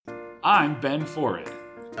I'm Ben Forrid.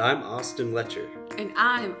 I'm Austin Letcher. And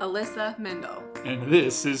I'm Alyssa Mendel. And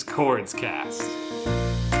this is Chords Cast.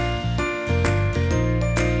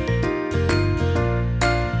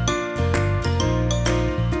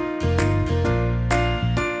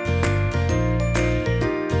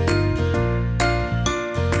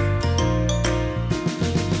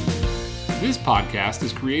 This podcast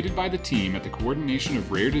is created by the team at the Coordination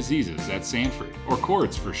of Rare Diseases at Sanford, or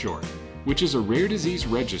CORDS for short, which is a rare disease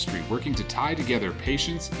registry working to tie together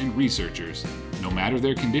patients and researchers, no matter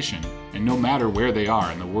their condition and no matter where they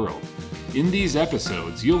are in the world. In these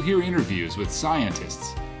episodes, you'll hear interviews with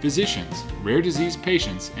scientists, physicians, rare disease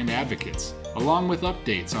patients, and advocates, along with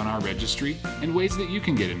updates on our registry and ways that you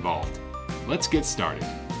can get involved. Let's get started.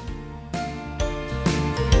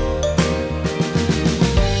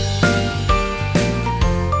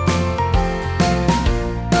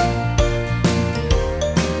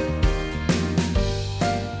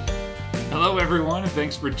 Hello everyone, and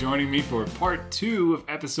thanks for joining me for part 2 of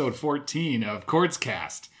episode 14 of Chords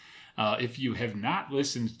Cast. If you have not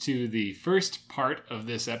listened to the first part of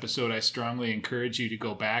this episode, I strongly encourage you to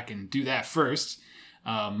go back and do that first.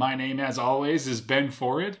 My name, as always, is Ben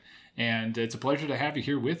Forrid, and it's a pleasure to have you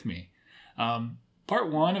here with me. Part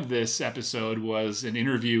 1 of this episode was an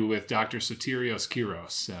interview with Dr. Sotirios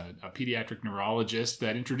Kiros, a pediatric neurologist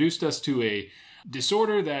that introduced us to a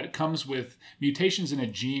disorder that comes with mutations in a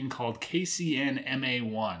gene called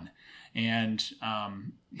KCNMA1. And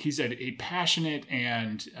he's a passionate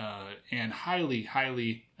and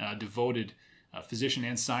highly devoted physician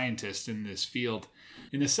and scientist in this field.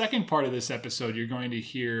 In the second part of this episode, you're going to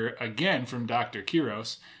hear again from Dr.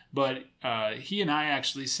 Kiros, but he and I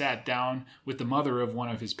actually sat down with the mother of one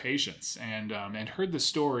of his patients and heard the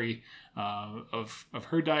story of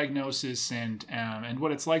her diagnosis and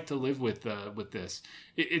what it's like to live with this.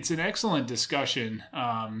 It's an excellent discussion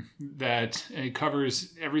that it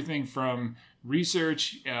covers everything from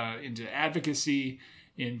research into advocacy,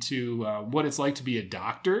 into what it's like to be a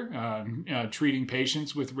doctor treating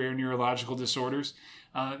patients with rare neurological disorders.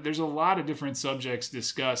 There's a lot of different subjects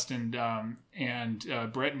discussed, and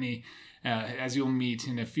Brittany, as you'll meet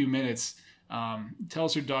in a few minutes,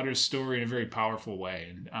 tells her daughter's story in a very powerful way,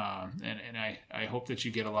 and I hope that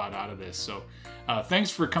you get a lot out of this. So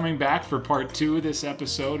thanks for coming back for part 2 of this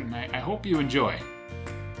episode, and I hope you enjoy.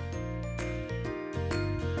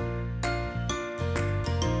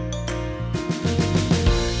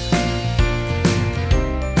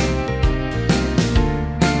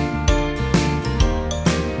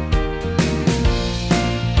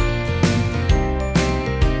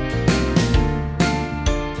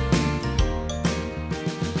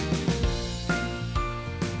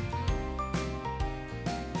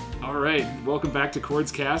 Welcome back to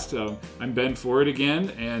Chords Cast. I'm Ben Forrid again,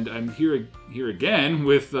 and I'm here again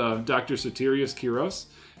with Dr. Sotirios Kiros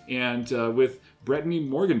and with Brittany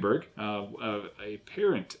Morgenberg, a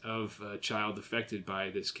parent of a child affected by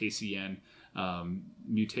this KCN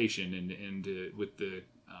mutation and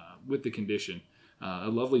with the condition. A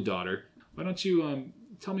lovely daughter. Why don't you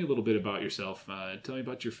tell me a little bit about yourself? Tell me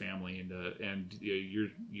about your family and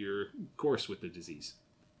your course with the disease.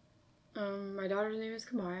 My daughter's name is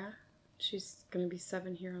Kamaya. She's going to be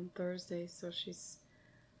 7 here on Thursday, so she's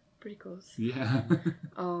pretty close. Yeah.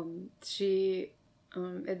 It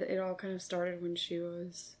all kind of started when she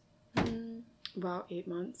was about 8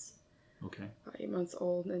 months. Okay. About 8 months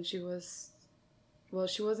old, and she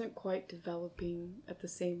wasn't quite developing at the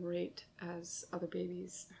same rate as other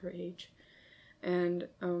babies her age. And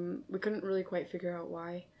we couldn't really quite figure out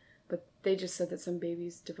why, but they just said that some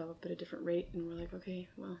babies develop at a different rate, and we're like, okay,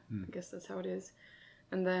 well, I guess that's how it is.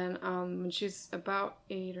 And then when she's about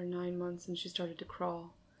 8 or 9 months and she started to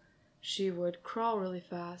crawl, she would crawl really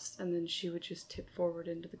fast and then she would just tip forward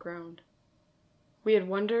into the ground. We had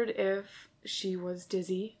wondered if she was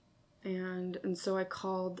dizzy, and so I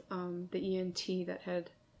called the ENT that had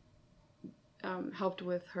helped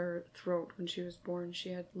with her throat when she was born. She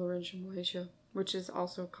had laryngeal malacia, which is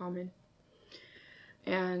also common.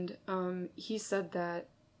 And he said that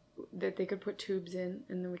they could put tubes in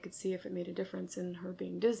and then we could see if it made a difference in her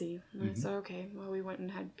being dizzy. And I said, okay, well, we went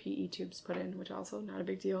and had PE tubes put in, which also not a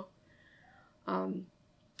big deal. And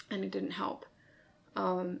it didn't help.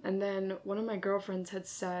 And then one of my girlfriends had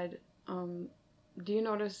said, do you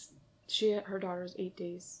notice her daughter's 8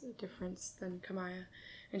 days difference than Kamaya?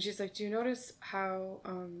 And she's like, do you notice how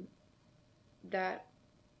that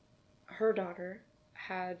her daughter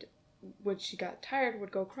had, when she got tired,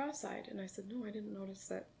 would go cross-eyed? And I said, no, I didn't notice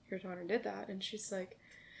that your daughter did that. And she's like,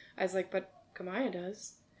 I was like, but Kamaya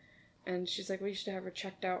does. And she's like, well, you should have her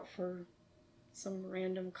checked out for some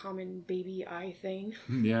random common baby eye thing.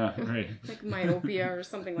 Yeah, right. Like myopia or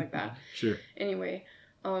something like that. Sure. Anyway,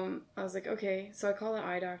 I was like, okay. So I called an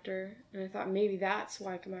eye doctor, and I thought maybe that's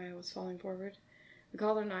why Kamaya was falling forward. We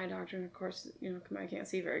called an eye doctor, and of course, Kamaya can't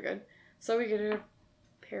see very good. So we get her a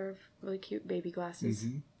pair of really cute baby glasses,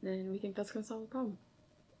 and we think that's going to solve the problem.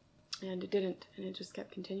 And it didn't, and it just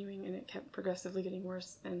kept continuing, and it kept progressively getting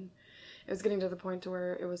worse, and it was getting to the point to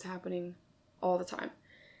where it was happening all the time.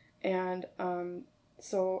 And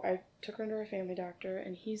so I took her to our family doctor,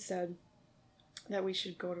 and he said that we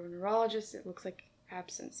should go to a neurologist. It looks like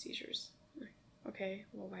absence seizures. Okay,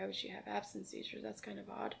 well, why would she have absence seizures? That's kind of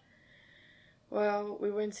odd. Well, we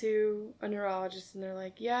went to a neurologist, and they're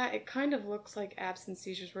like, yeah, it kind of looks like absence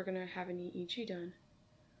seizures. We're going to have an EEG done.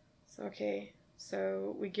 So, okay.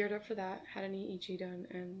 So we geared up for that, had an EEG done,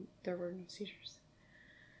 and there were no seizures.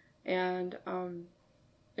 And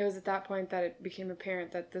it was at that point that it became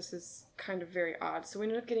apparent that this is kind of very odd. So we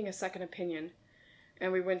ended up getting a second opinion,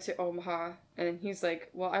 and we went to Omaha, and he's like,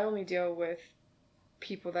 well, I only deal with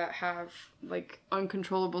people that have, like,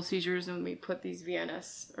 uncontrollable seizures, and we put these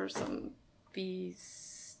VNS, or some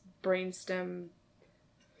brainstem,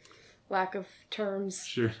 lack of terms,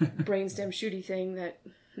 Sure. brainstem shooty thing that...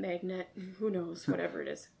 magnet, who knows, whatever it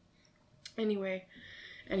is. Anyway,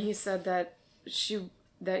 and he said that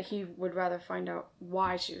he would rather find out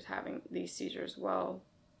why she was having these seizures. Well,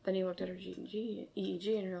 then he looked at her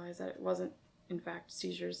EEG and realized that it wasn't, in fact,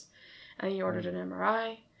 seizures. And he ordered an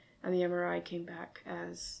MRI, and the MRI came back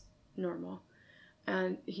as normal.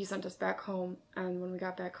 And he sent us back home, and when we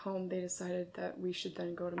got back home, they decided that we should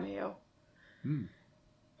then go to Mayo.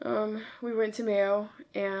 We went to Mayo,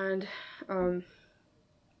 and...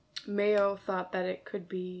 Mayo thought that it could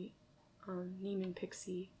be Niemann-Pick.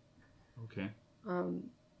 Okay.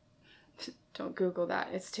 Don't Google that.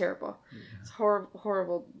 It's terrible. Yeah. It's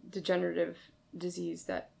horrible degenerative disease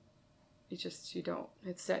that you don't.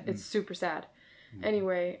 It's super sad.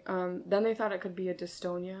 Anyway, then they thought it could be a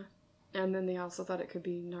dystonia, and then they also thought it could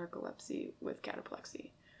be narcolepsy with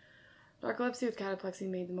cataplexy. Narcolepsy with cataplexy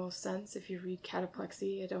made the most sense. If you read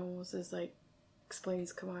cataplexy, it almost is like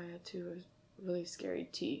explains Kamaya to a really scary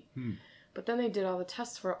T. But then they did all the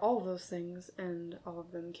tests for all of those things, and all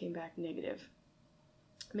of them came back negative.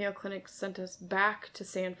 Mayo Clinic sent us back to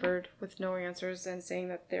Sanford with no answers and saying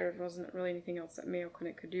that there wasn't really anything else that Mayo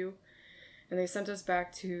Clinic could do. And they sent us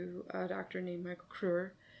back to a doctor named Michael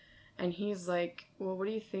Kruer, and he's like, well, what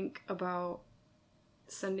do you think about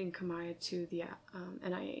sending Kamaya to the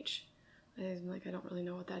NIH? I'm like, I don't really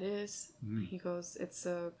know what that is. He goes, it's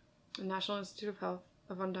a National Institute of Health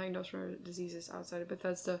of undiagnosed rare diseases outside of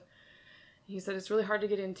Bethesda. He said it's really hard to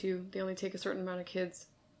get into. They only take a certain amount of kids.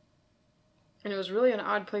 And it was really an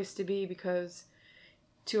odd place to be because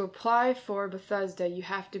to apply for Bethesda, you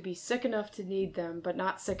have to be sick enough to need them, but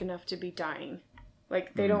not sick enough to be dying.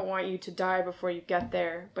 Like, they don't want you to die before you get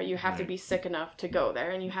there, but you have to be sick enough to go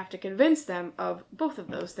there, and you have to convince them of both of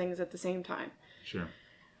those things at the same time. Sure.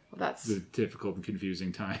 Well, that's the difficult and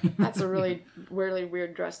confusing time. That's a really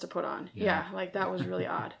weird dress to put on. Yeah, like that was really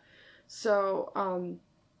odd. So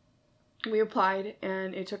we applied,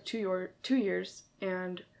 and it took 2 years,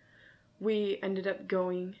 and we ended up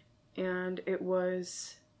going, and it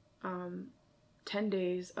was 10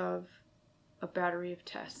 days of a battery of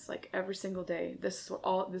tests, like every single day. This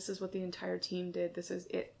is what the entire team did. This is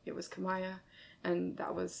it. It was Kamaya, and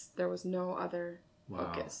there was no other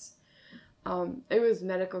focus. It was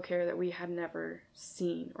medical care that we had never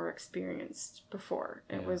seen or experienced before.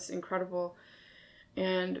 It was incredible.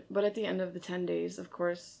 But at the end of the 10 days, of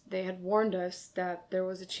course, they had warned us that there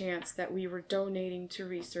was a chance that we were donating to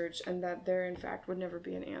research and that there, in fact, would never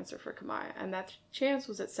be an answer for Kamaya. And that chance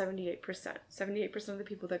was at 78%. 78% of the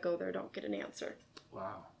people that go there don't get an answer.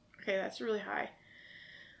 Wow. Okay, that's really high.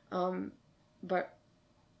 But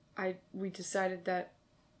we decided that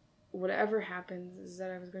whatever happens is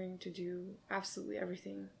that I was going to do absolutely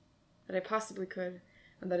everything that I possibly could,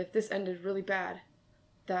 and that if this ended really bad,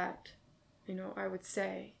 that, I would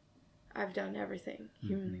say I've done everything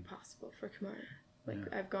humanly possible for Kamaya.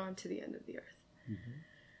 Like, I've gone to the end of the earth.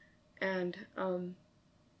 And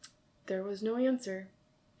there was no answer,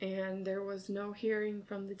 and there was no hearing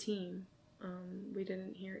from the team. We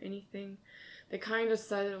didn't hear anything. They kind of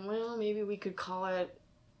said, well, maybe we could call it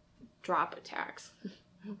drop attacks.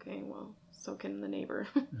 Okay, well, so can the neighbor.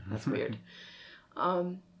 That's weird.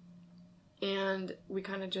 And we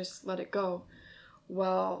kind of just let it go.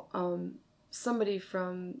 Well, somebody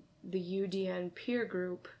from the UDN peer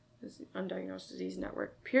group, this Undiagnosed Disease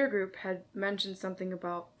Network peer group, had mentioned something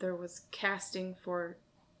about there was casting for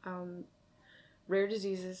rare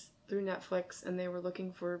diseases through Netflix, and they were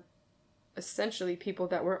looking for essentially people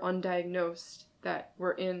that were undiagnosed, that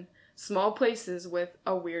were in small places with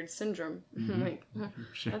a weird syndrome. Like,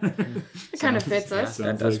 it kind of fits us.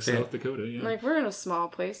 Sounds does like fit. South Dakota, yeah. Like, we're in a small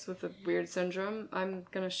place with a weird syndrome. I'm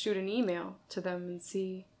going to shoot an email to them and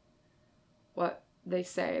see what they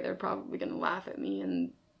say. They're probably going to laugh at me,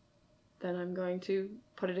 and then I'm going to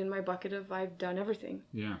put it in my bucket of I've done everything.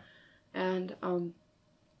 Yeah. And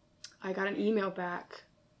I got an email back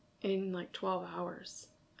in like 12 hours.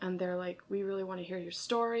 And they're like, we really want to hear your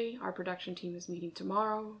story. Our production team is meeting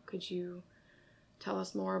tomorrow. Could you tell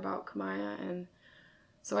us more about Kamaya? And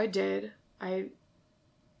so I did. I,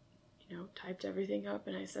 typed everything up,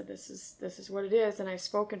 and I said, this is what it is. And I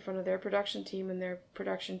spoke in front of their production team, and their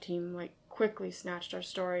production team like quickly snatched our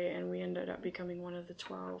story, and we ended up becoming one of the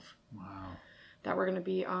 12 that were going to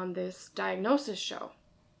be on this diagnosis show.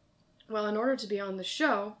 Well, in order to be on the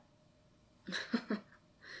show,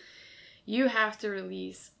 you have to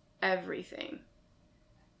release everything.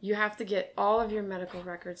 You have to get all of your medical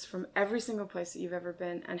records from every single place that you've ever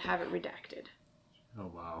been and have it redacted.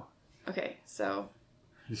 Oh, wow. Okay, so...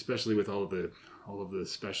 Especially with all of the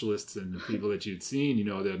specialists and the people that you'd seen,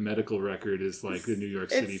 the medical record is like the New York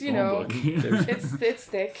City phone book. it's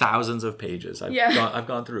thick. Thousands of pages. I've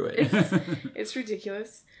gone through it. It's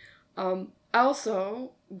ridiculous.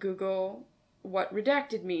 Also, Google what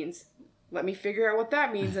redacted means. Let me figure out what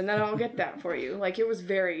that means, and then I'll get that for you. Like, it was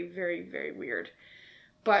very, very, very weird.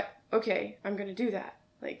 But, okay, I'm going to do that.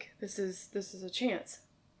 Like, this is a chance.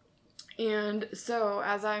 And so,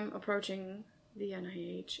 as I'm approaching the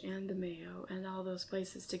NIH and the Mayo and all those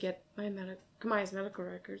places to get Kamaya's medical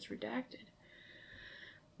records redacted,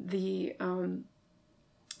 the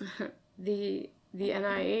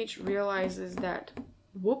NIH realizes that,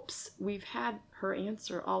 whoops, we've had her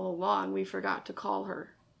answer all along. We forgot to call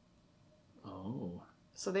her. Oh.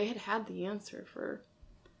 So they had the answer for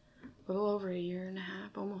a little over 1.5 years,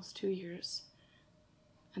 almost 2 years.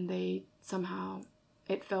 And they somehow,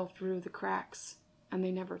 it fell through the cracks, and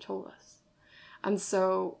they never told us. And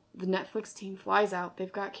so the Netflix team flies out.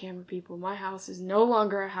 They've got camera people. My house is no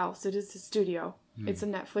longer a house. It is a studio. It's a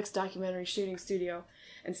Netflix documentary shooting studio.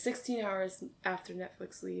 And 16 hours after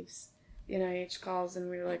Netflix leaves, the NIH calls, and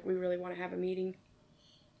we're like, we really want to have a meeting.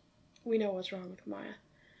 We know what's wrong with Kamaya.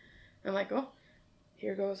 I'm like, oh,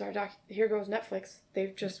 here goes Netflix.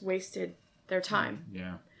 They've just wasted their time.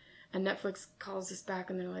 Yeah. And Netflix calls us back,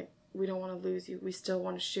 and they're like, we don't want to lose you. We still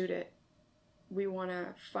want to shoot it. We want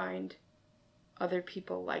to find other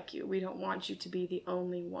people like you. We don't want you to be the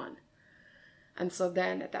only one. And so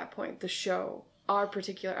then at that point, the show, our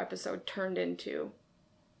particular episode, turned into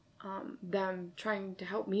them trying to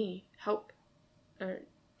help me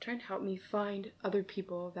find other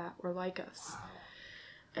people that were like us. Wow.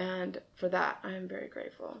 And for that, I am very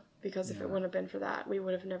grateful. Because if it wouldn't have been for that, we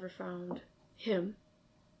would have never found him.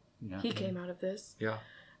 Yeah. He came out of this. Yeah.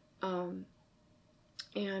 And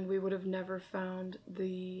we would have never found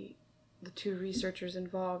the 2 researchers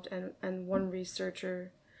involved. And one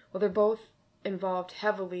researcher, well, they're both involved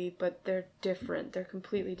heavily, but they're different. They're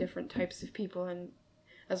completely different types of people. And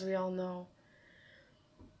as we all know,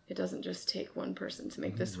 it doesn't just take one person to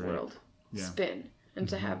make this world spin. And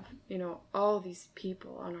to have, all these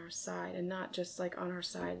people on our side, and not just, like, on our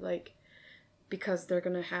side, like, because they're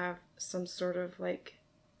going to have some sort of, like,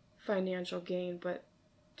 financial gain, but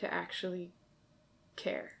to actually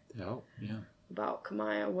care about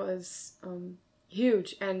Kamaya was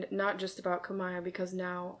huge. And not just about Kamaya, because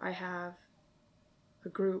now I have a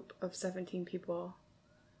group of 17 people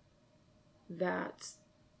that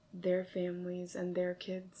their families and their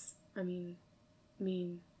kids,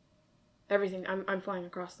 mean everything. I'm flying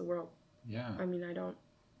across the world. Yeah. I mean, I don't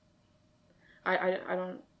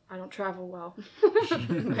travel well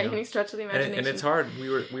by any stretch of the imagination. And it's hard. We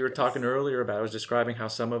were talking earlier about, I was describing how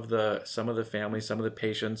some of the families, some of the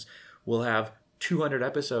patients will have 200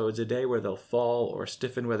 episodes a day where they'll fall or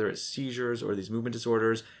stiffen, whether it's seizures or these movement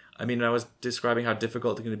disorders. I mean, I was describing how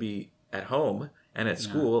difficult it's going to be at home and at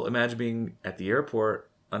school. Imagine being at the airport,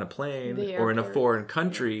 on a plane, or in a foreign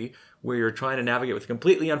country where you're trying to navigate with a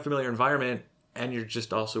completely unfamiliar environment, and you're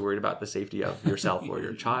just also worried about the safety of yourself or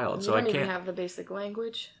your child. So I can't even have the basic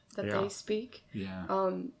language that they speak. Yeah.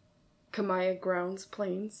 Kamaya grounds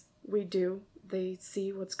planes. We do. They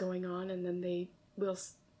see what's going on, and then they will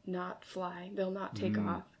not fly. They'll not take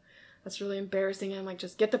off. That's really embarrassing. I'm like,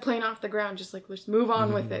 just get the plane off the ground. Just like, let's move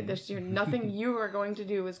on with it. There's nothing you are going to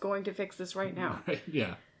do is going to fix this right now.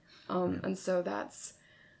 Yeah. And so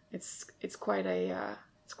it's quite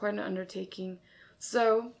an undertaking.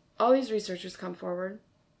 So all these researchers come forward,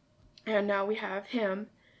 and now we have him,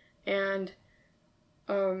 and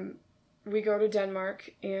we go to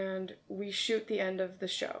Denmark and we shoot the end of the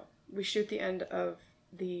show. We shoot the end of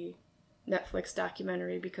the Netflix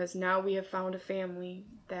documentary because now we have found a family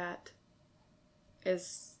that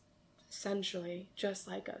is essentially just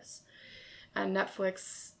like us. And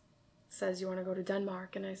Netflix says, you want to go to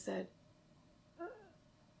Denmark? And I said,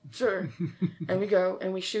 sure. And we go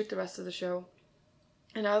and we shoot the rest of the show.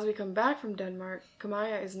 And as we come back from Denmark,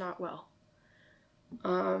 Kamaya is not well.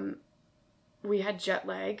 We had jet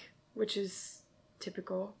lag, which is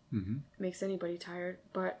typical. Mm-hmm. Makes anybody tired.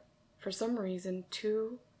 But for some reason,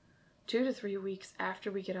 2 to 3 weeks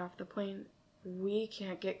after we get off the plane, we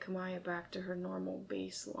can't get Kamaya back to her normal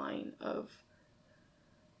baseline of,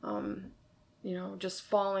 just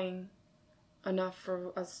falling enough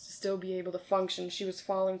for us to still be able to function. She was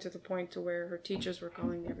falling to the point to where her teachers were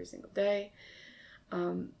calling me every single day.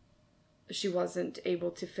 She wasn't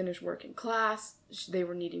able to finish work in class. They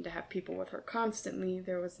were needing to have people with her constantly.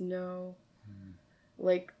 There was no,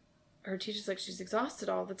 her teacher's like, she's exhausted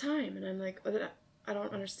all the time. And I'm like, I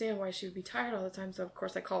don't understand why she would be tired all the time. So, of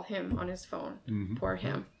course, I called him on his phone. Mm-hmm. Poor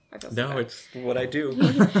him. I feel so bad. It's what I do.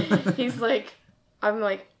 He's like, I'm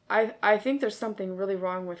like, I think there's something really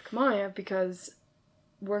wrong with Kamaya because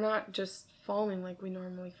we're not just falling like we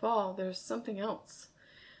normally fall. There's something else.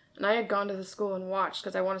 And I had gone to the school and watched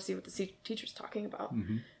because I want to see what the teacher's talking about.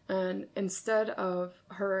 Mm-hmm. And instead of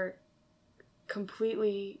her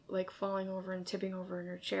completely falling over and tipping over in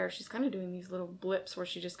her chair, she's kind of doing these little blips where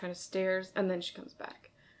she just kind of stares and then she comes back.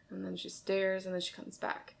 And then she stares and then she comes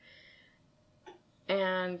back.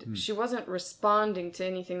 And she wasn't responding to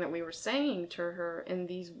anything that we were saying to her in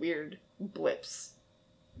these weird blips.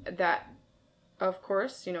 That, of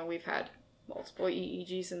course, we've had multiple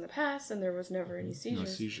EEGs in the past, and there was never any seizures. No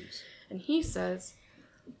seizures. And he says,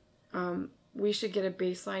 we should get a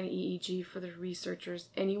baseline EEG for the researchers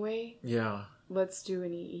anyway. Yeah. Let's do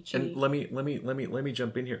an EEG. And let me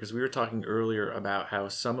jump in here because we were talking earlier about how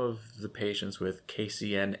some of the patients with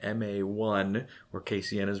KCN-MA1, or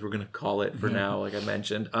KCN as we're going to call it for now, like I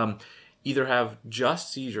mentioned, either have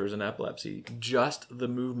just seizures and epilepsy, just the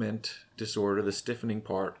movement disorder, the stiffening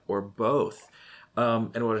part, or both.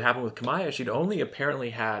 And what had happened with Kamaya, she'd only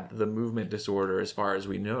apparently had the movement disorder as far as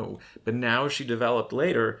we know, but now she developed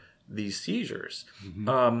later these seizures.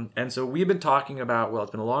 Mm-hmm. And so we've been talking about, well,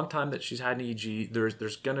 it's been a long time that she's had an EEG.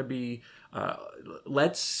 There's going to be,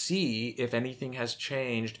 let's see if anything has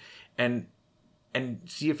changed and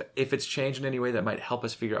see if it's changed in any way that might help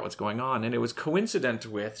us figure out what's going on. And it was coincident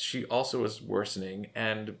with, she also was worsening.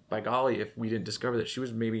 And by golly, if we didn't discover that she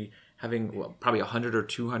was maybe having probably 100 or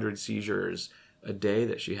 200 seizures a day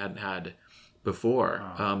that she hadn't had before.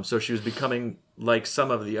 Wow. So she was becoming like some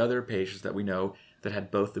of the other patients that we know that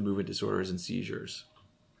had both the movement disorders and seizures.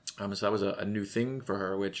 So that was a new thing for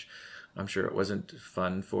her, which I'm sure it wasn't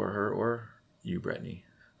fun for her or you, Brittany.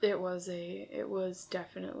 It was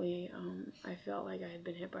definitely, I felt like I had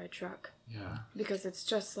been hit by a truck. Yeah. Because it's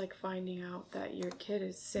just like finding out that your kid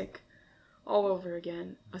is sick all over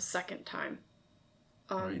again a second time.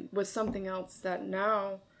 Right. With something else that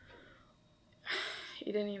now,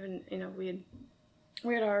 you didn't even,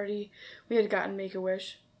 we had gotten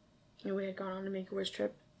Make-A-Wish. And we had gone on a Make-A-Wish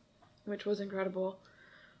trip, which was incredible.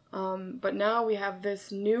 But now we have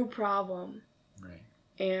this new problem. Right.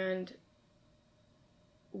 And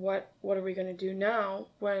what are we going to do now?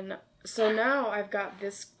 So now I've got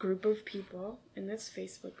this group of people in this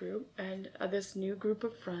Facebook group and this new group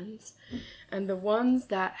of friends. And the ones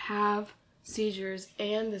that have seizures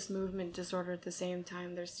and this movement disorder at the same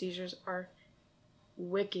time, their seizures are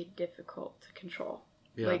wicked difficult to control.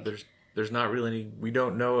 Yeah, there's not really any, we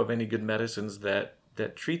don't know of any good medicines that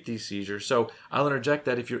treat these seizures. So I'll interject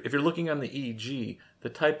that if you're looking on the EEG, the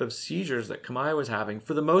type of seizures that Kamaya was having,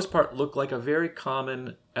 for the most part, look like a very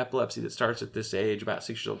common epilepsy that starts at this age, about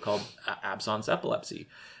 6 years old, called absence epilepsy.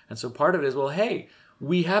 And so part of it is, well, hey,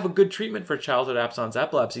 we have a good treatment for childhood absence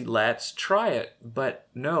epilepsy. Let's try it. But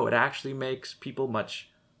no, it actually makes people much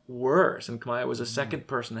worse. And Kamaya was the second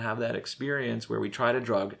person to have that experience where we tried a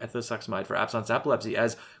drug, ethosuximide, for absence epilepsy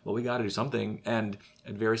as, well, we got to do something. And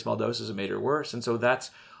at very small doses, it made her worse. And so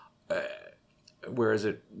that's, whereas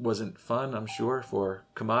it wasn't fun, I'm sure, for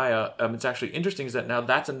Kamaya, it's actually interesting is that now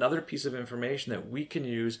that's another piece of information that we can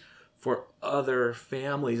use for other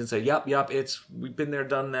families and say, yep, we've been there,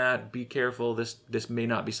 done that. Be careful. This may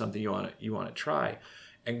not be something you want to try.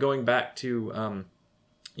 And going back to,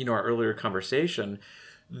 our earlier conversation,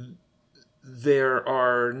 there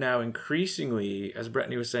are now increasingly, as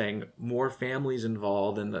Brittany was saying, more families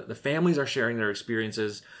involved, and the families are sharing their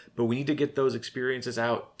experiences, but we need to get those experiences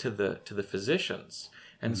out to the physicians.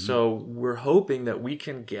 And so we're hoping that we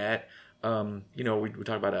can get we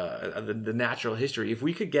talk about the natural history. If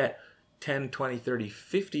we could get 10, 20, 30,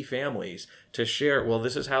 50 families to share, well,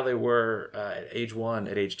 this is how they were at age 1,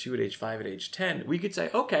 at age 2, at age 5, at age 10, we could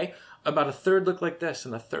say, okay, about a third look like this,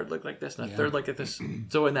 and a third look like this, and a third look like this.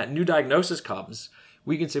 So when that new diagnosis comes,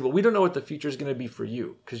 we can say, well, we don't know what the future is going to be for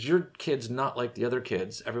you, because your kid's not like the other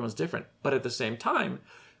kids. Everyone's different. But at the same time,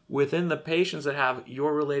 within the patients that have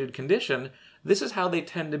your related condition, this is how they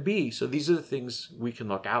tend to be. So these are the things we can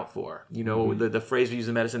look out for. The phrase we use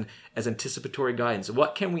in medicine as anticipatory guidance.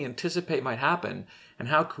 What can we anticipate might happen? And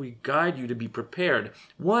how can we guide you to be prepared?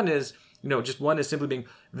 One is simply being,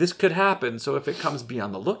 this could happen. So if it comes, be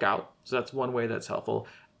on the lookout. So that's one way that's helpful.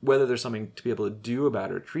 Whether there's something to be able to do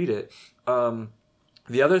about it or treat it.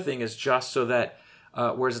 The other thing is just so that,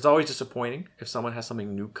 whereas it's always disappointing if someone has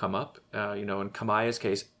something new come up, in Kamaya's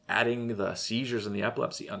case, adding the seizures and the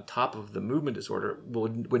epilepsy on top of the movement disorder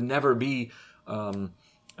would never be, would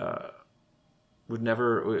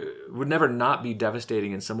never not be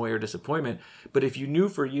devastating in some way or disappointment. But if you knew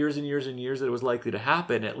for years and years and years that it was likely to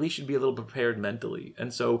happen, at least you'd be a little prepared mentally.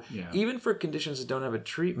 And so even for conditions that don't have a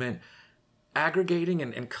treatment, aggregating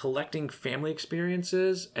and collecting family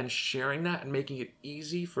experiences and sharing that and making it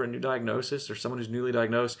easy for a new diagnosis or someone who's newly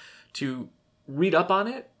diagnosed to read up on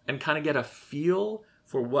it and kind of get a feel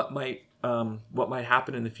for what might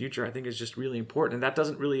happen in the future, I think is just really important. And that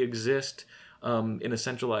doesn't really exist in a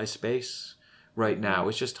centralized space right now.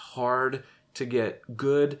 It's just hard to get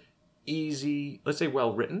good, easy, let's say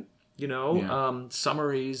well-written,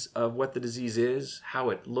 summaries of what the disease is, how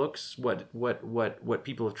it looks, what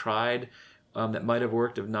people have tried that might have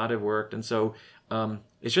worked, have not have worked. And so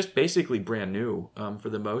it's just basically brand new for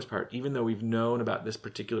the most part, even though we've known about this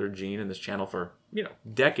particular gene and this channel for,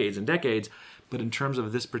 decades and decades. But in terms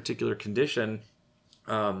of this particular condition,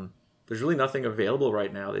 there's really nothing available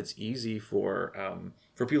right now that's easy for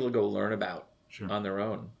people to go learn about on their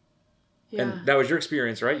own. Yeah. And that was your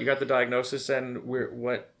experience, right? You got the diagnosis, and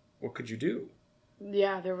what could you do?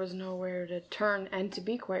 Yeah, there was nowhere to turn. And to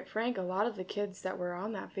be quite frank, a lot of the kids that were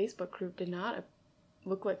on that Facebook group did not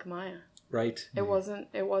look like Kamaya. Right. It wasn't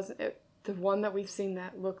the one that we've seen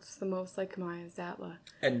that looks the most like Kamaya is Atla.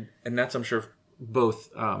 And that's, I'm sure,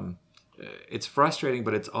 both it's frustrating,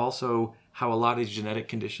 but it's also how a lot of these genetic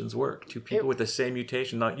conditions work. Two people with the same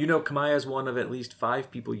mutation. Now, Kamaya is one of at least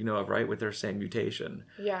 5 people you know of, right, with their same mutation.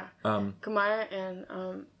 Yeah. Kamaya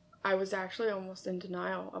and I was actually almost in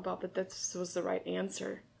denial about that this was the right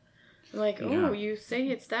answer. I'm like, you say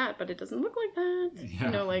it's that, but it doesn't look like that.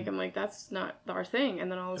 Yeah. I'm like, that's not our thing.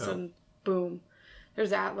 And then all of a sudden, boom,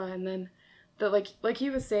 there's Atla. And then, like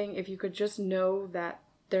he was saying, if you could just know that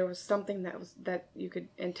there was something that you could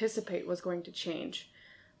anticipate was going to change.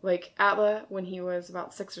 Like Atla, when he was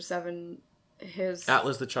about 6 or 7,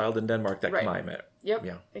 Atla's the child in Denmark that Kamaya met. Yep.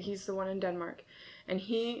 Yeah. He's the one in Denmark. And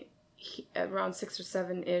he around 6 or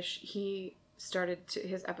 7-ish,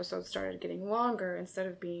 his episodes started getting longer. Instead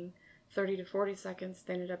of being 30 to 40 seconds,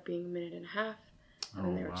 they ended up being a minute and a half. And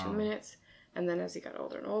then they were 2 minutes. And then as he got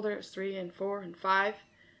older and older, it was 3 and 4 and 5.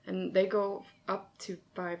 And they go up to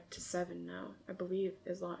 5 to 7 now, I believe,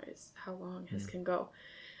 as how long his can go.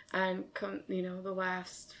 And the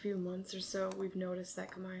last few months or so, we've noticed that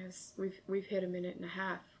Kamaya's we've hit a minute and a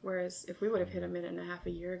half. Whereas if we would have hit a minute and a half a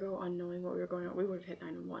year ago, unknowing what we were going on, we would have hit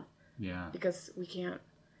 911. Yeah. Because we can't.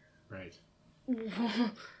 Right.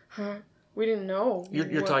 We didn't know.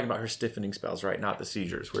 You're talking about her stiffening spells, right? Not the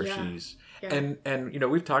seizures, where she's and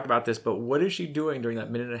we've talked about this, but what is she doing during that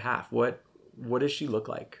minute and a half? What does she look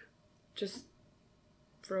like? Just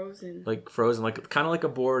frozen. Like frozen, like kind of like a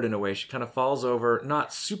board in a way. She kind of falls over,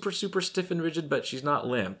 not super stiff and rigid, but she's not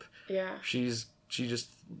limp. Yeah. She just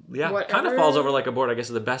kind of falls over like a board, I guess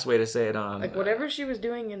is the best way to say it on. Like whatever she was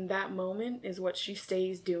doing in that moment is what she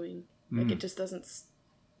stays doing. Like it just doesn't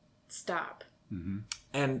stop. Mm-hmm.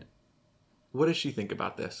 And what does she think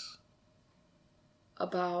about this?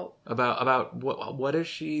 About what does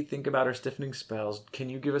she think about her stiffening spells? Can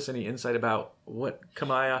you give us any insight about what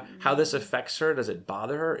Kamaya, how this affects her? Does it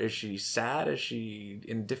bother her? Is she sad? Is she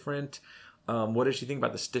indifferent? What does she think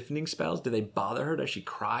about the stiffening spells? Do they bother her? Does she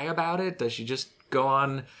cry about it? Does she just go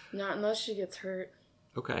on? Not unless she gets hurt.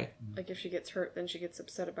 Okay. Like if she gets hurt, then she gets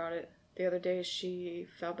upset about it. The other day she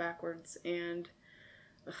fell backwards and,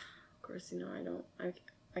 of course,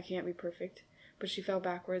 I can't be perfect. But she fell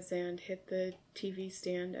backwards and hit the TV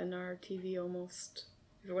stand, and our TV almost,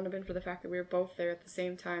 if it wouldn't have been for the fact that we were both there at the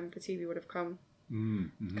same time, the TV would have come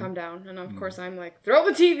down. And of course I'm like, throw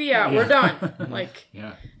the TV out, we're done.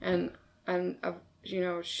 And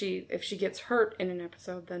if she gets hurt in an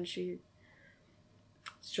episode, then she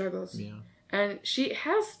struggles. Yeah. And she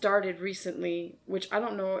has started recently, which I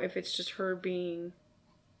don't know if it's just her being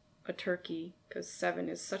a turkey, because 7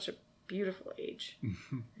 is such a beautiful age.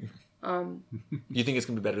 You think it's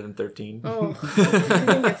gonna be better than 13? Oh,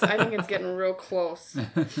 I think it's getting real close.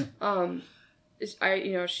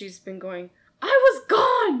 She's been going, I was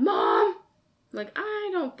gone, Mom! Like, I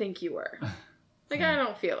don't think you were. Like, I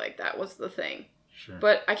don't feel like that was the thing. Sure.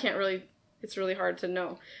 But I can't really, it's really hard to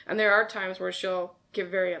know. And there are times where she'll get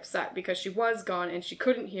very upset because she was gone and she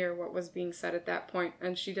couldn't hear what was being said at that point,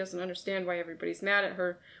 and she doesn't understand why everybody's mad at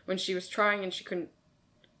her when she was trying and she couldn't.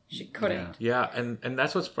 Yeah, and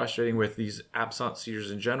that's what's frustrating with these absence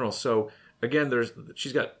seizures in general. So again,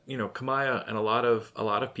 she's got Kamaya, and a lot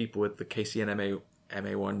of people with the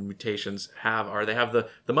KCNMA1 mutations have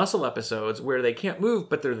the muscle episodes where they can't move,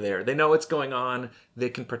 but they're there. They know what's going on. They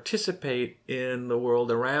can participate in the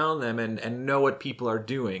world around them and know what people are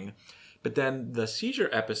doing. But then the seizure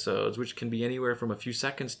episodes, which can be anywhere from a few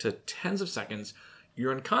seconds to tens of seconds,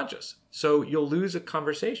 you're unconscious. So you'll lose a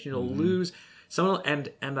conversation. You'll lose someone,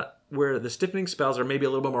 and where the stiffening spells are maybe a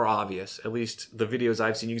little bit more obvious. At least the videos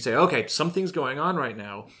I've seen, you can say, okay, something's going on right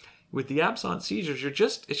now. With the absence seizures,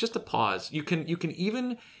 it's just a pause. You can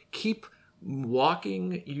even keep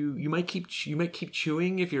walking. You might keep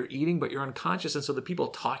chewing if you're eating, but you're unconscious, and so the people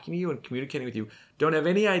talking to you and communicating with you don't have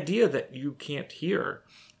any idea that you can't hear.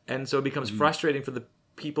 And so it becomes frustrating for the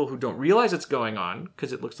people who don't realize it's going on,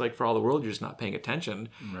 because it looks like for all the world you're just not paying attention.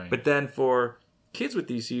 Right. But then for kids with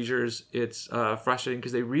these seizures, it's frustrating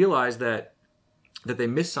because they realize that they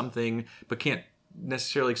missed something but can't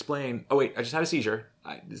necessarily explain, oh wait, I just had a seizure.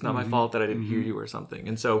 It's not my fault that I didn't hear you or something.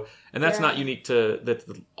 And that's not unique to that.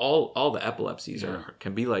 All the epilepsies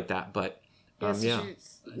can be like that. But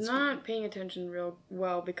she's not paying attention real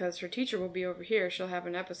well because her teacher will be over here. She'll have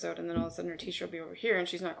an episode, and then all of a sudden her teacher will be over here, and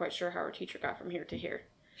she's not quite sure how her teacher got from here to here.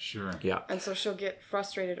 Sure. Yeah. And so she'll get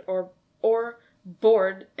frustrated or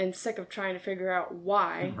bored and sick of trying to figure out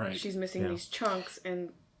why she's missing these chunks. And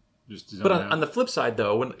but on the flip side,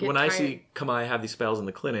 though, when I see Kamai have these spells in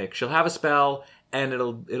the clinic, she'll have a spell and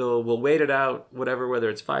we'll wait it out, whether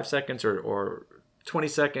it's 5 seconds or 20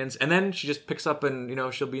 seconds, and then she just picks up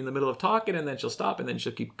and she'll be in the middle of talking, and then she'll stop, and then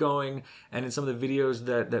she'll keep going. And in some of the videos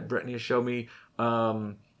that Brittany has shown me,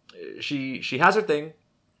 she has her thing,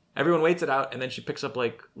 everyone waits it out, and then she picks up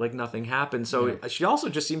like nothing happened. So she also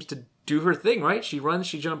just seems to do her thing, right? She runs,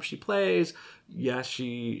 she jumps, she plays. Yes,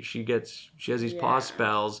 she has these pause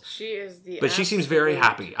spells. She is but she seems very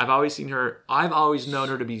happy. I've always known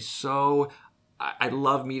her to be so. I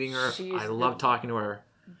love meeting her. I love talking to her.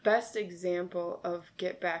 Best example of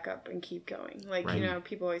get back up and keep going. Like,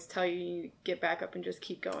 people always tell you you need to get back up and just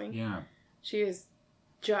keep going. Yeah. She is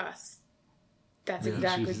just,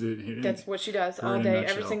 that's what she does all day,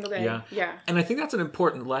 every single day. Yeah. And I think that's an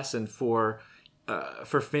important lesson for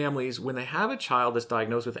families when they have a child that's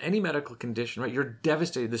diagnosed with any medical condition, right? You're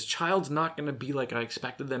devastated. This child's not going to be like I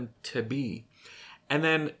expected them to be. And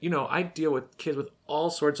then, I deal with kids with all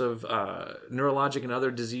sorts of neurologic and other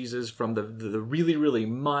diseases, from the really, really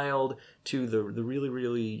mild to the really,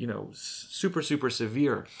 really, super, super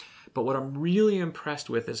severe. But what I'm really impressed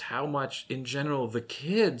with is how much, in general, the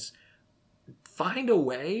kids find a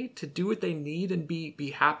way to do what they need and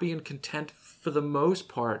be happy and content for the most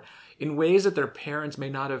part in ways that their parents may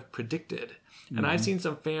not have predicted. And I've seen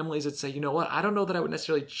some families that say, you know what, I don't know that I would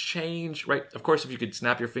necessarily change, right? Of course, if you could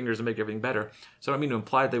snap your fingers and make everything better. So I don't mean to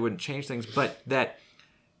imply that they wouldn't change things, but that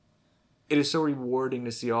it is so rewarding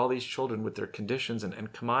to see all these children with their conditions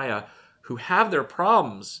and Kamaya who have their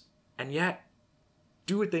problems and yet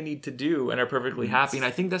do what they need to do and are perfectly happy. And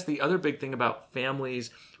I think that's the other big thing about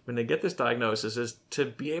families when they get this diagnosis, is to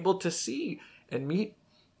be able to see and meet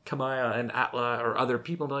Kamaya and Atla or other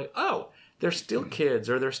people and be like, oh, they're still kids,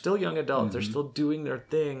 or they're still young adults. They're still doing their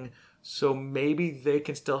thing. So maybe they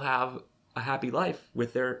can still have a happy life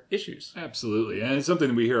with their issues. Absolutely. And it's something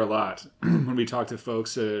that we hear a lot when we talk to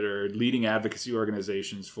folks that are leading advocacy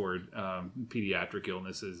organizations for pediatric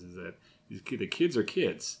illnesses, is that the kids are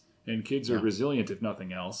kids, and kids are resilient, if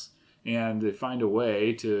nothing else. And they find a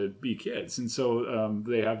way to be kids. And so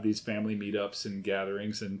they have these family meetups and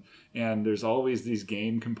gatherings, and there's always these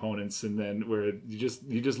game components, and then where you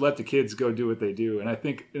just let the kids go do what they do. And I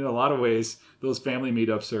think in a lot of ways, those family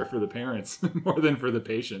meetups are for the parents more than for the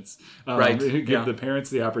patients. Right. Give the parents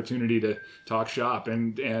the opportunity to talk shop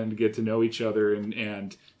and get to know each other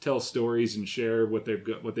and tell stories and share what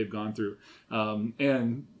they've gone through.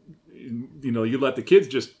 And you let the kids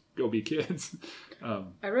just go be kids.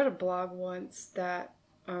 I read a blog once that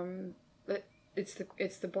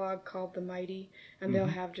it's the blog called The Mighty, and they'll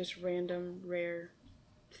have just random rare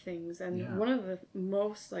things. And Yeah. one of the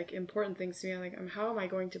most like important things to me, like, how am I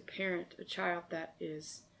going to parent a child that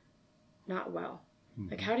is not well?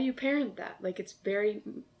 Like, how do you parent that? Like, it's very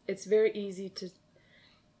easy to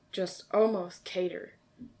just almost cater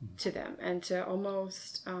to them and to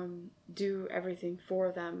almost do everything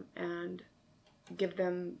for them and give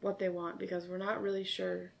them what they want, because we're not really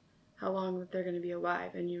sure how long that they're going to be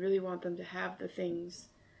alive, and you really want them to have the things,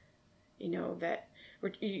 that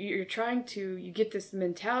you're trying to, you get this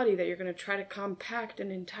mentality that you're going to try to compact an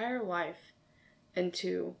entire life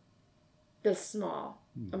into this small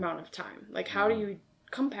amount of time. Like, how do you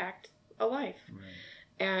compact a life? Right.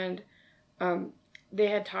 And they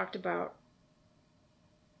had talked about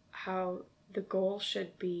how the goal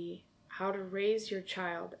should be how to raise your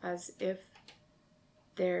child as if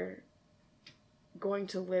they're going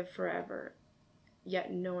to live forever,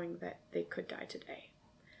 yet knowing that they could die today.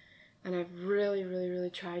 And I've really, really, really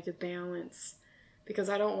tried to balance, because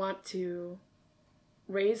I don't want to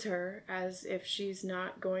raise her as if she's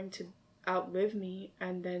not going to outlive me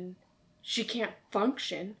and then she can't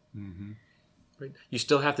function. Mm-hmm. Right. You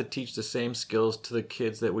still have to teach the same skills to the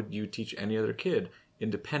kids that would you teach any other kid.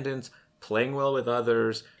 Independence, playing well with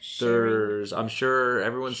others. Sharing. I'm sure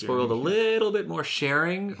everyone's spoiled a little bit more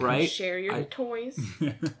sharing, right? Share your toys.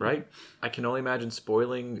 Right? I can only imagine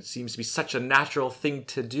spoiling seems to be such a natural thing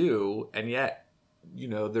to do, and yet,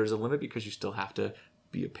 there's a limit because you still have to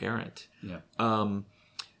be a parent. Yeah.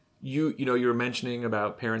 You were mentioning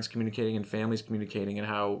about parents communicating and families communicating, and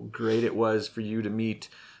how great it was for you to meet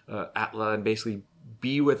Atla and basically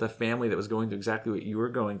be with a family that was going through exactly what you were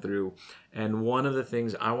going through. And one of the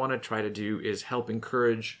things I want to try to do is help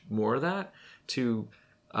encourage more of that, to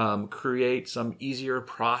create some easier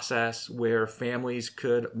process where families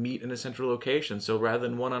could meet in a central location. So rather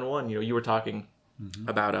than one-on-one, you were talking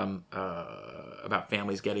about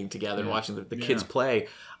families getting together and watching the kids play.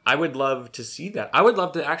 I would love to see that. I would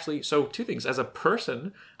love to actually, so two things. As a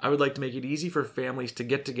person, I would like to make it easy for families to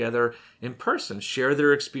get together in person, share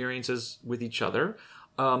their experiences with each other.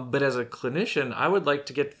 But as a clinician, I would like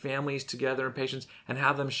to get families together and patients and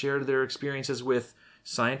have them share their experiences with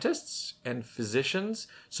scientists and physicians.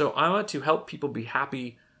 So I want to help people be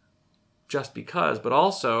happy just because, but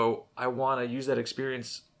also I want to use that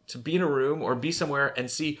experience to be in a room or be somewhere and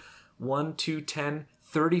see 1, 2, 10,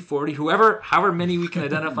 30, 40, however many we can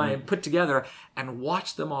identify and put together, and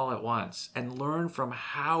watch them all at once and learn from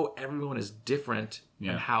how everyone is different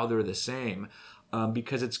and how they're the same.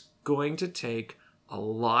 Because it's going to take a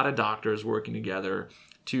lot of doctors working together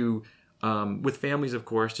to, with families, of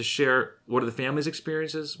course, to share what are the family's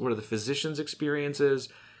experiences, what are the physician's experiences,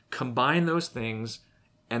 combine those things,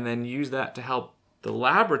 and then use that to help the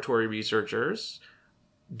laboratory researchers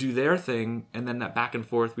do their thing, and then that back and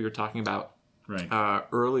forth we were talking about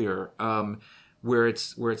earlier, where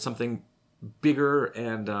it's something bigger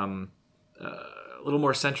and a little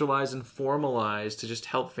more centralized and formalized to just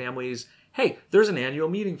help families. Hey, there's an annual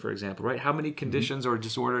meeting, for example, right? How many conditions or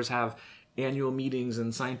disorders have annual meetings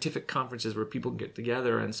and scientific conferences where people get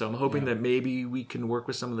together? And so I'm hoping that maybe we can work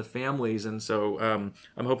with some of the families. And so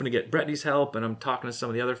I'm hoping to get Brittany's help, and I'm talking to some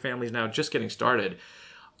of the other families now, just getting started.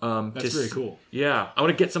 That's very cool. Yeah. I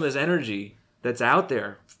want to get some of this energy that's out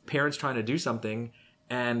there, parents trying to do something,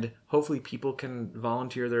 and hopefully people can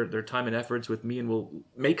volunteer their time and efforts with me, and we'll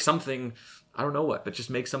make something, I don't know what, but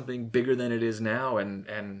just make something bigger than it is now,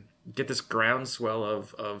 and get this groundswell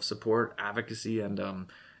of support, advocacy, and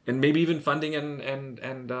maybe even funding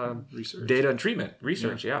and research, data and treatment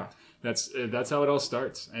research. Yeah. That's how it all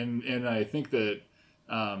starts. And I think that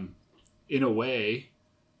in a way,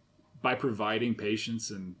 by providing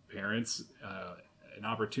patients and parents an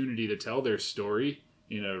opportunity to tell their story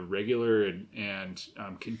in a regular and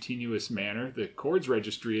continuous manner, the Cords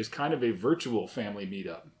Registry is kind of a virtual family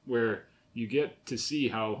meetup where you get to see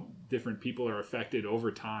how different people are affected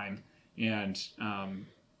over time. And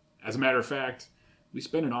as a matter of fact, we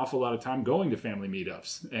spend an awful lot of time going to family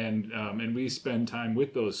meetups, and we spend time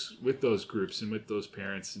with those groups and with those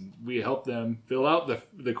parents, and we help them fill out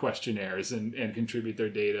the questionnaires and contribute their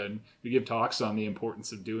data, and we give talks on the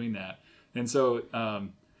importance of doing that. And so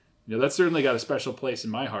that's certainly got a special place in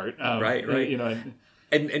my heart. Right.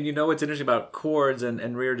 And what's interesting about cords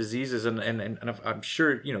and rare diseases, and I'm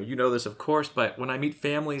sure you know this, of course, but when I meet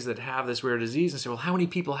families that have this rare disease and say, well, how many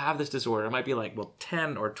people have this disorder? I might be like, well,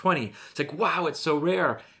 10 or 20. It's like, wow, it's so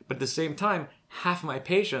rare. But at the same time, half of my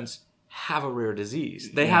patients have a rare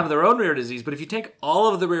disease. They have their own rare disease, but if you take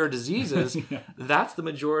all of the rare diseases, that's the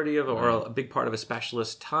majority of, or a big part of a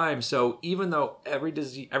specialist's time. So even though every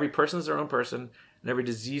person is their own person, and every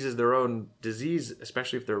disease is their own disease,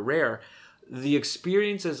 especially if they're rare, the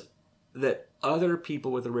experiences that other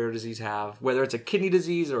people with a rare disease have, whether it's a kidney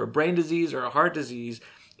disease or a brain disease or a heart disease,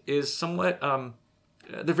 is somewhat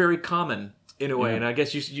they're very common in a way. And I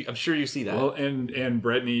guess I'm sure you see that. Well, and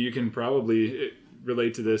Brittany, you can probably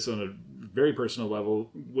relate to this on a very personal level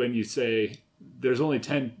when you say there's only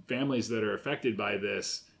 10 families that are affected by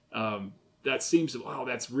this. That seems, wow,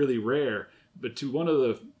 that's really rare. But to one of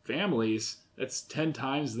the families, that's 10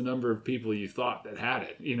 times the number of people you thought that had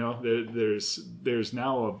it. You know, there's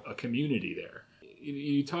now a community there.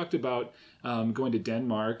 You talked about going to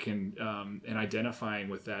Denmark and identifying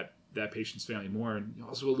with that patient's family more. And you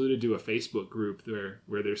also alluded to a Facebook group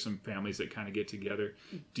where there's some families that kind of get together.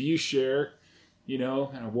 Do you share, you know,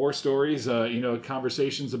 kind of war stories,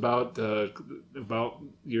 conversations about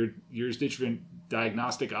your different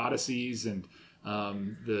diagnostic odysseys and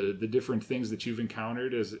the different things that you've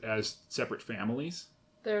encountered as separate families?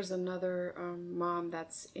 There's another mom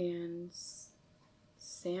that's in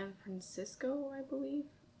San Francisco, I believe.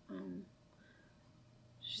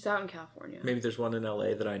 She's out in California. Maybe there's one in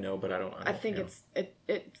LA that I know, but I don't. I think it's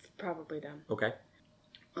probably them. Okay.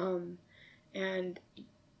 And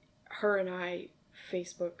her and I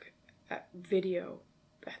Facebook video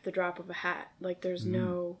at the drop of a hat. Like there's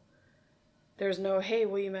no, hey,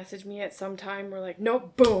 will you message me at some time? We're like,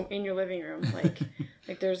 nope, boom, in your living room. Like,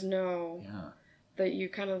 like there's no, that you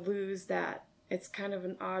kind of lose that. It's kind of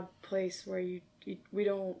an odd place where we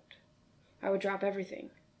don't, I would drop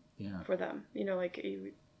everything for them, you know, like,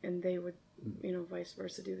 and they would, you know, vice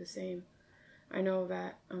versa do the same. I know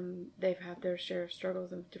that they've had their share of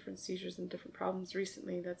struggles and different seizures and different problems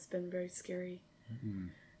recently. That's been very scary. Mm-hmm.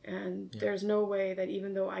 And there's no way that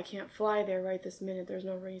even though I can't fly there right this minute, there's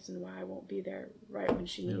no reason why I won't be there right when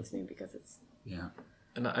she needs me, because it's... Yeah.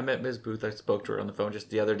 And I met Ms. Booth. I spoke to her on the phone just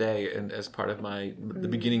the other day, and as part of the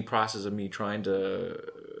beginning process of me trying to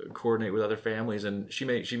coordinate with other families, and she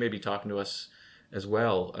may be talking to us as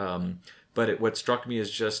well. But what struck me is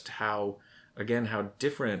just how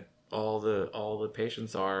different all the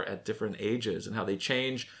patients are at different ages, and how they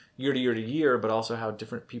change year to year to year, but also how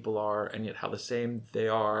different people are, and yet how the same they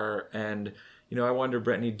are. And you know, I wonder,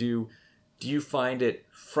 Brittany, do you find it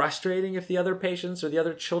frustrating if the other patients or the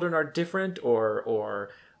other children are different, or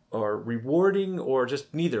rewarding, or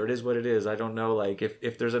just neither? It is what it is. I don't know. Like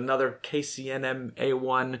if there's another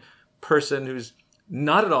KCNM-A1 person who's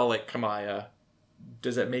not at all like Kamaya,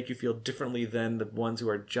 does that make you feel differently than the ones who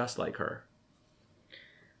are just like her?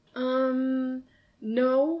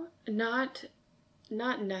 No, not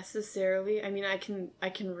necessarily. I mean, I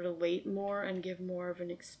can relate more and give more of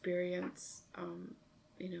an experience,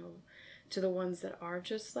 you know, to the ones that are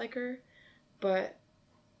just like her, but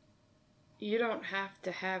you don't have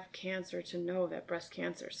to have cancer to know that breast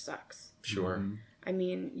cancer sucks. Sure. Mm-hmm. I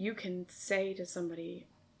mean, you can say to somebody,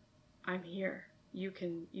 I'm here. You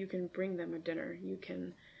can bring them a dinner. You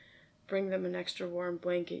can bring them an extra warm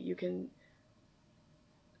blanket. You can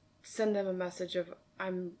send them a message of,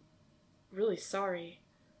 I'm really sorry.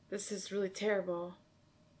 This is really terrible.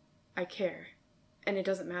 I care. And it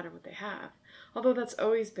doesn't matter what they have. Although that's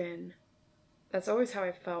always how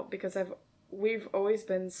I felt, because we've always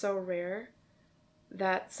been so rare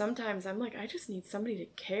that sometimes I'm like, I just need somebody to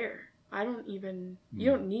care. You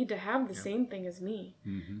don't need to have the same thing as me.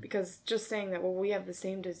 Mm-hmm. Because just saying that, well, we have the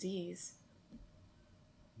same disease.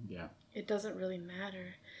 Yeah. It doesn't really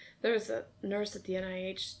matter. There was a nurse at the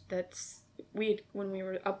NIH when we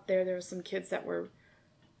were up there were some kids that were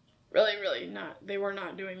really, really they were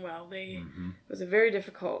not doing well. It was a very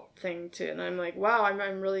difficult thing and I'm like, wow,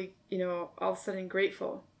 I'm really, you know, all of a sudden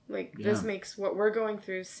grateful. Like, this makes what we're going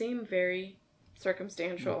through seem very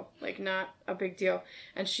circumstantial, like not a big deal.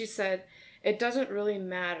 And she said, it doesn't really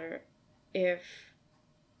matter if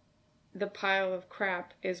the pile of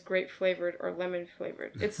crap is grape flavored or lemon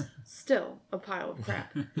flavored. It's still a pile of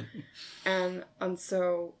crap. And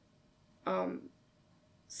so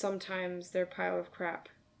sometimes their pile of crap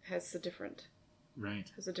has a different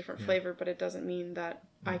flavor, but it doesn't mean that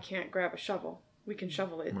I can't grab a shovel. We can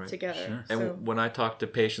shovel it together. Sure. And when I talk to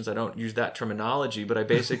patients, I don't use that terminology, but I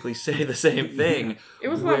basically say the same thing. It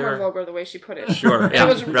was a lot more vulgar the way she put it. Sure, yeah, it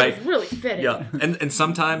was really fitting. Yeah, and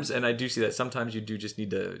sometimes, and I do see that, sometimes you do just need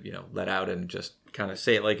to, you know, let out and just kind of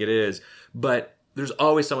say it like it is. But there's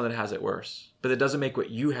always someone that has it worse. But it doesn't make what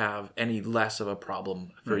you have any less of a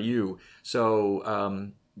problem for you.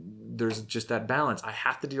 So there's just that balance. I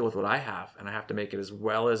have to deal with what I have, and I have to make it as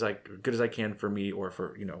good as I can for me, or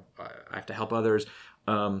for, you know, I have to help others.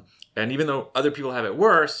 And even though other people have it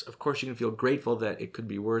worse, of course you can feel grateful that it could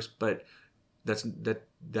be worse, but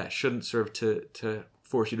that shouldn't serve to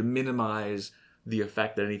force you to minimize the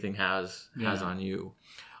effect that anything has on you.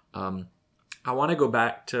 I want to go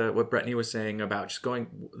back to what Brittany was saying about just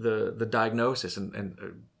going the diagnosis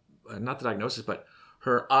and not the diagnosis, but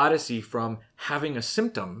her odyssey from having a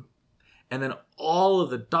symptom and then all of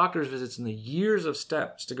the doctor's visits and the years of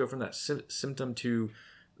steps to go from that symptom to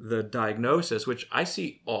the diagnosis, which I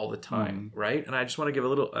see all the time, right? And I just want to give a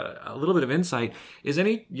little bit of insight. Is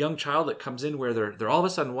any young child that comes in where they're all of a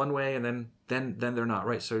sudden one way and then they're not,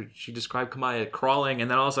 right? So she described Kamaya crawling and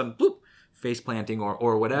then all of a sudden, boop, face planting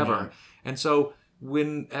or whatever. Yeah. And so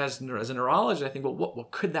when as a neurologist, I think, well, what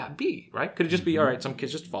could that be, right? Could it just be, all right, some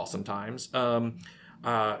kids just fall sometimes.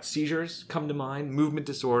 Seizures come to mind, movement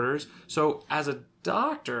disorders. So as a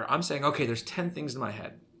doctor, I'm saying, okay, there's 10 things in my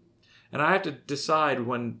head. And I have to decide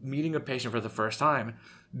when meeting a patient for the first time,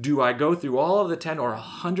 do I go through all of the 10 or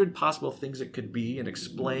 100 possible things it could be and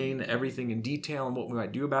explain everything in detail and what we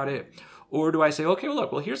might do about it? Or do I say, okay, well,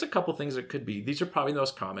 look, here's a couple things it could be. These are probably the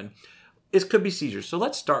most common. It could be seizures. So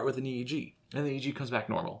let's start with an EEG. And the EEG comes back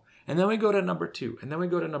normal. And then we go to number 2. And then we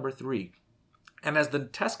go to number 3. And as the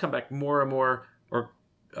tests come back more and more or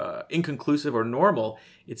inconclusive or normal,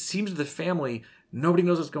 it seems to the family, nobody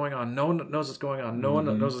knows what's going on. No one knows what's going on. No one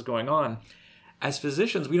knows what's going on. As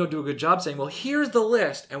physicians, we don't do a good job saying, well, here's the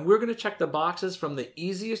list, and we're going to check the boxes from the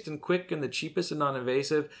easiest and quick and the cheapest and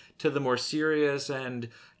non-invasive to the more serious. And,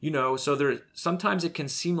 so sometimes it can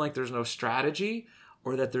seem like there's no strategy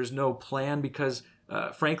or that there's no plan because,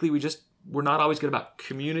 frankly, we're not always good about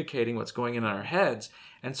communicating what's going in our heads.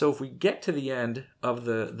 And so if we get to the end of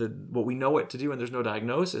the what we know what to do and there's no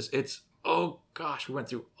diagnosis, it's, oh gosh, we went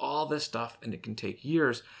through all this stuff and it can take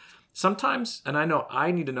years. Sometimes, and I know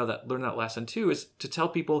I need to learn that lesson too, is to tell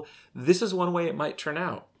people this is one way it might turn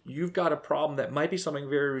out. You've got a problem that might be something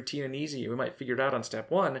very routine and easy. We might figure it out on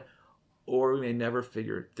step 1, or we may never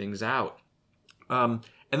figure things out.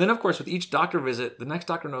 And then, of course, with each doctor visit, the next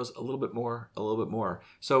doctor knows a little bit more.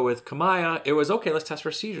 So with Kamaya, it was, okay, let's test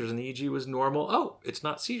for seizures. And the EEG was normal. Oh, it's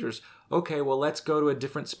not seizures. Okay, well, let's go to a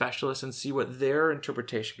different specialist and see what their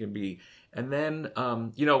interpretation can be. And then,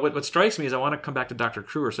 what strikes me is I want to come back to Dr.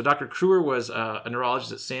 Kruer. So Dr. Kruer was a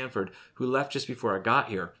neurologist at Sanford who left just before I got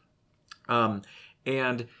here.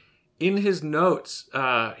 And in his notes,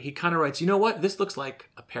 he kind of writes, you know what? This looks like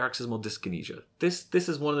a paroxysmal dyskinesia. This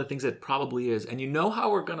is one of the things it probably is. And you know how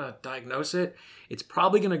we're going to diagnose it? It's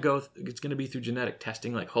probably going to be through genetic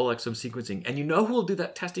testing, like whole exome sequencing. And you know who will do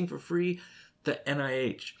that testing for free? The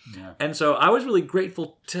NIH. Yeah. And so I was really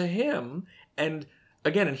grateful to him. And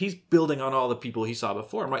again, and he's building on all the people he saw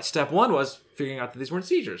before him, right? Step 1 was figuring out that these weren't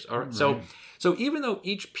seizures. All right. Right. So even though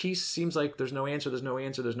each piece seems like there's no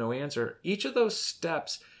answer, each of those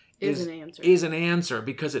steps is an answer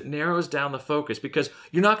because it narrows down the focus, because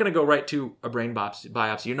you're not going to go right to a brain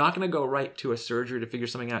biopsy. You're not going to go right to a surgery to figure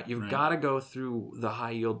something out. You've got to go through the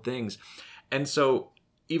high yield things. And so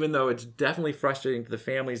even though it's definitely frustrating to the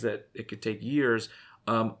families that it could take years,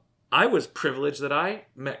 I was privileged that I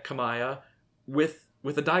met Kamaya with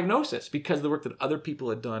a diagnosis because of the work that other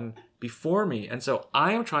people had done before me. And so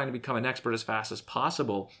I am trying to become an expert as fast as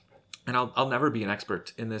possible. And I'll never be an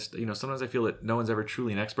expert in this. Sometimes I feel that no one's ever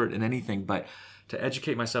truly an expert in anything, but to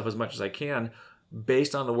educate myself as much as I can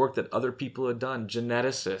based on the work that other people have done,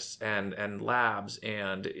 geneticists and labs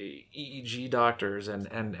and EEG doctors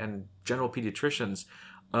and general pediatricians.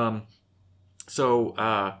 But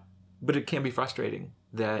it can be frustrating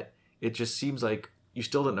that it just seems like you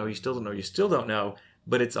still don't know.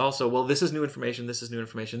 But it's also, well, this is new information.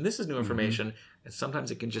 And sometimes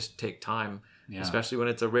it can just take time, especially when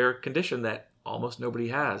it's a rare condition that almost nobody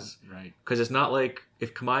has. Right. Because it's not like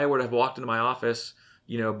if Kamaya would have walked into my office,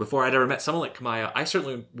 before I'd ever met someone like Kamaya, I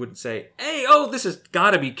certainly wouldn't say, hey, this has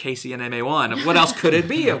got to be KCNMA1. What else could it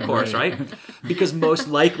be, of course, right? Because most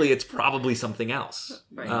likely it's probably something else.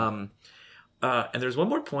 Right. And there's one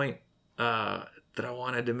more point that I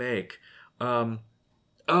wanted to make.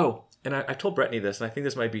 And I told Brittany this, and I think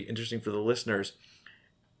this might be interesting for the listeners.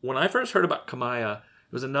 When I first heard about Kamaya,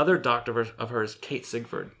 it was another doctor of hers, Kate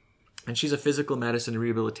Sigford. And she's a physical medicine and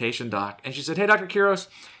rehabilitation doc. And she said, hey, Dr.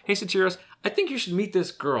 Satiros, I think you should meet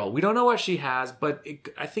this girl. We don't know what she has, but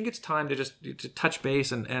I think it's time to touch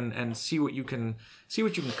base and see what you can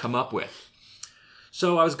come up with.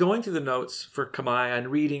 So I was going through the notes for Kamaya and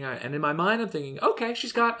reading, and in my mind I'm thinking, okay,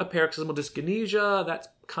 she's got a paroxysmal dyskinesia. That's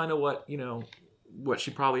kind of what she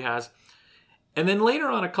probably has. And then later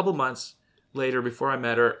on, a couple months later, before I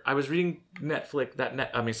met her, I was reading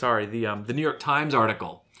the New York Times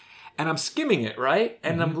article, and I'm skimming it, right?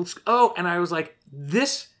 And and I was like,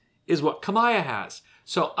 this is what Kamaya has.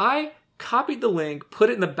 So I copied the link, put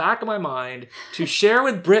it in the back of my mind to share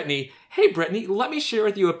with Brittany. hey, Brittany, let me share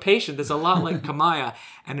with you a patient that's a lot like Kamaya.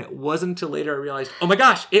 And it wasn't until later I realized, oh my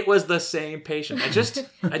gosh, it was the same patient. I just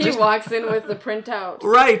He walks in with the printout.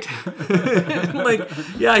 right. Like,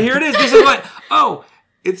 yeah, here it is. This is what, oh,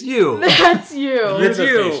 it's you. That's you. You're It's the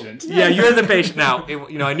you. patient. Yeah, you're the patient now.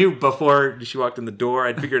 I knew before she walked in the door,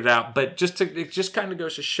 I'd figured it out. But it just kind of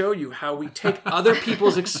goes to show you how we take other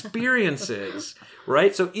people's experiences,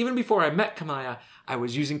 right? So even before I met Kamaya, I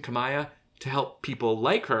was using Kamaya to help people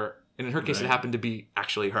like her. And in her case, it happened to be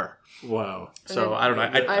actually her. Wow. So I don't know.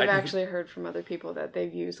 I've actually heard from other people that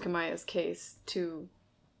they've used Kamaya's case to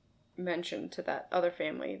mention to that other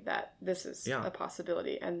family that this is a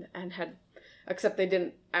possibility and had, except they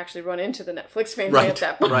didn't actually run into the Netflix family at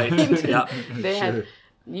that point. Right. Yeah. They had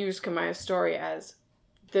used Kamaya's story as,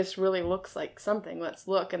 this really looks like something, let's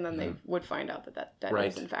look, and then they would find out that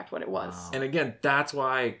was in fact what it was. Wow. And again, that's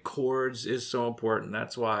why CORDS is so important.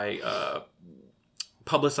 That's why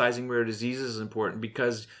publicizing rare diseases is important,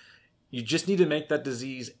 because you just need to make that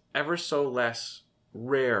disease ever so less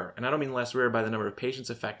rare. And I don't mean less rare by the number of patients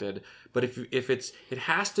affected, but if it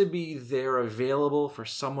has to be there available for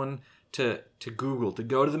someone to Google, to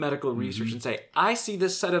go to the medical research and say, I see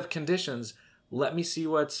this set of conditions, let me see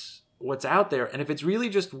what's out there. And if it's really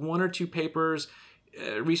just one or two papers,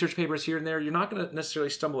 research papers here and there, you're not going to necessarily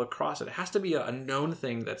stumble across it. It has to be a known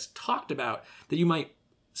thing that's talked about, that you might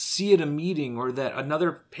see at a meeting, or that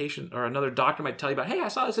another patient or another doctor might tell you about, hey, I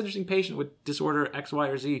saw this interesting patient with disorder X, Y,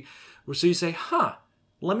 or Z. So you say,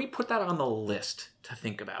 let me put that on the list to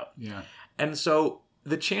think about. Yeah. And so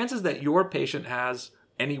the chances that your patient has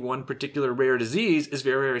any one particular rare disease is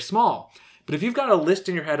very, very small. But if you've got a list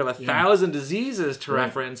in your head of 1,000 diseases to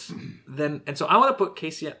reference, then, and so I want to put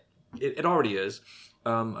KCN, it already is.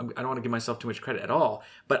 I don't want to give myself too much credit at all,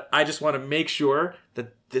 but I just want to make sure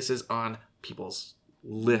that this is on people's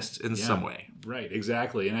lists in some way. Right,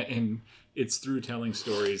 exactly. And it's through telling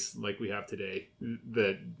stories like we have today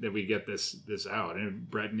that we get this out. And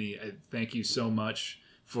Brittany, thank you so much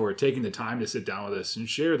for taking the time to sit down with us and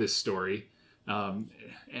share this story,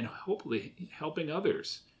 and hopefully helping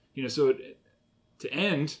others. So to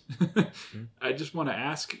end, I just want to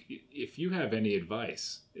ask if you have any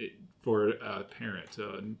advice for a parent,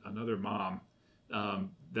 another mom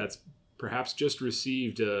that's perhaps just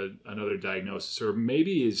received another diagnosis, or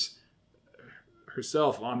maybe is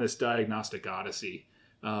herself on this diagnostic odyssey.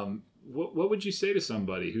 What would you say to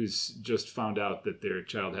somebody who's just found out that their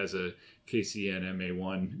child has a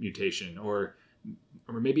KCNMA1 mutation, or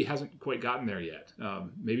maybe hasn't quite gotten there yet?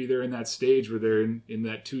 Maybe they're in that stage where they're in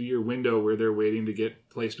that 2-year window where they're waiting to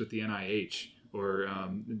get placed with the NIH, or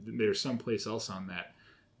they're someplace else on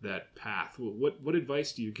that path. What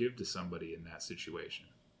advice do you give to somebody in that situation?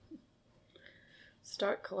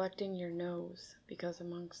 Start collecting your no's, because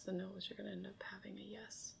amongst the no's, you're going to end up having a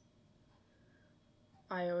yes.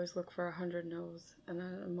 I always look for 100 no's, and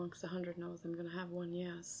then amongst 100 no's, I'm going to have one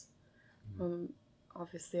yes.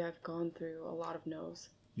 Obviously, I've gone through a lot of no's.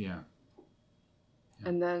 Yeah.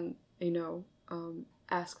 And then,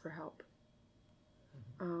 ask for help.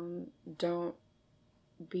 Don't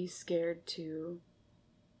be scared to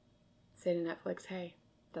say to Netflix, hey,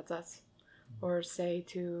 that's us. Or say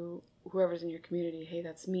to whoever's in your community, hey,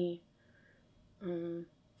 that's me. The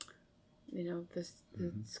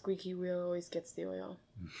squeaky wheel always gets the oil.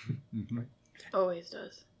 Always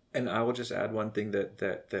does. And I will just add one thing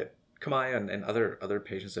that Kamaya and other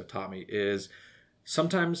patients have taught me is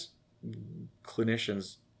sometimes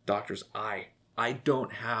clinicians, doctors, I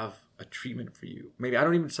don't have a treatment for you. Maybe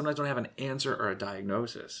sometimes don't have an answer or a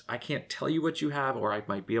diagnosis. I can't tell you what you have, or I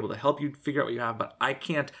might be able to help you figure out what you have, but I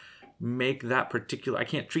can't make I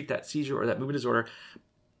can't treat that seizure or that movement disorder.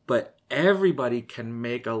 But everybody can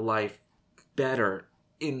make a life better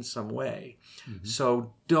in some way.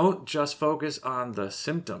 So don't just focus on the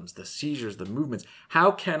symptoms, the seizures, the movements. How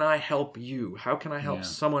can I help you? How can I help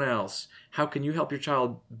someone else? How can you help your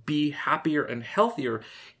child be happier and healthier,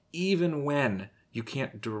 even when you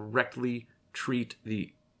can't directly treat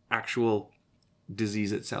the actual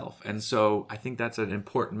disease itself? And so I think that's an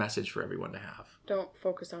important message for everyone to have. Don't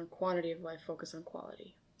focus on quantity of life, focus on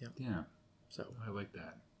quality. Yeah. So I like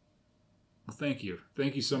that. Well, thank you.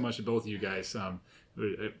 Thank you so much to both of you guys.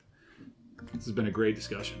 This has been a great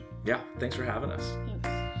discussion. Yeah, thanks for having us. Thanks.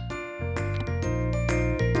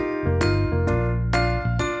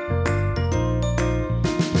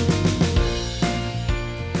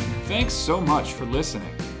 Thanks so much for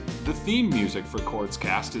listening. The theme music for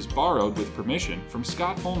CordsCast is borrowed with permission from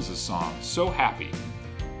Scott Holmes' song, So Happy.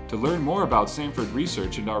 To learn more about Sanford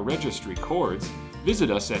Research and our registry, CORDS, visit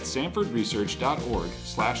us at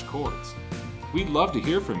sanfordresearch.org/cords. We'd love to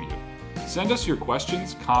hear from you. Send us your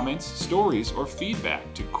questions, comments, stories, or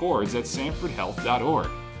feedback to cords@sanfordhealth.org.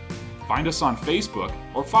 Find us on Facebook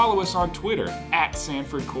or follow us on Twitter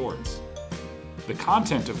 @SanfordCords. The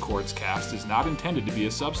content of CordsCast is not intended to be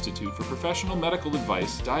a substitute for professional medical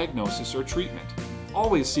advice, diagnosis, or treatment.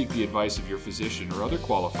 Always seek the advice of your physician or other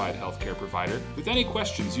qualified healthcare provider with any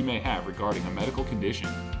questions you may have regarding a medical condition.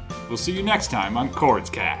 We'll see you next time on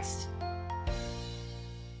CordsCast.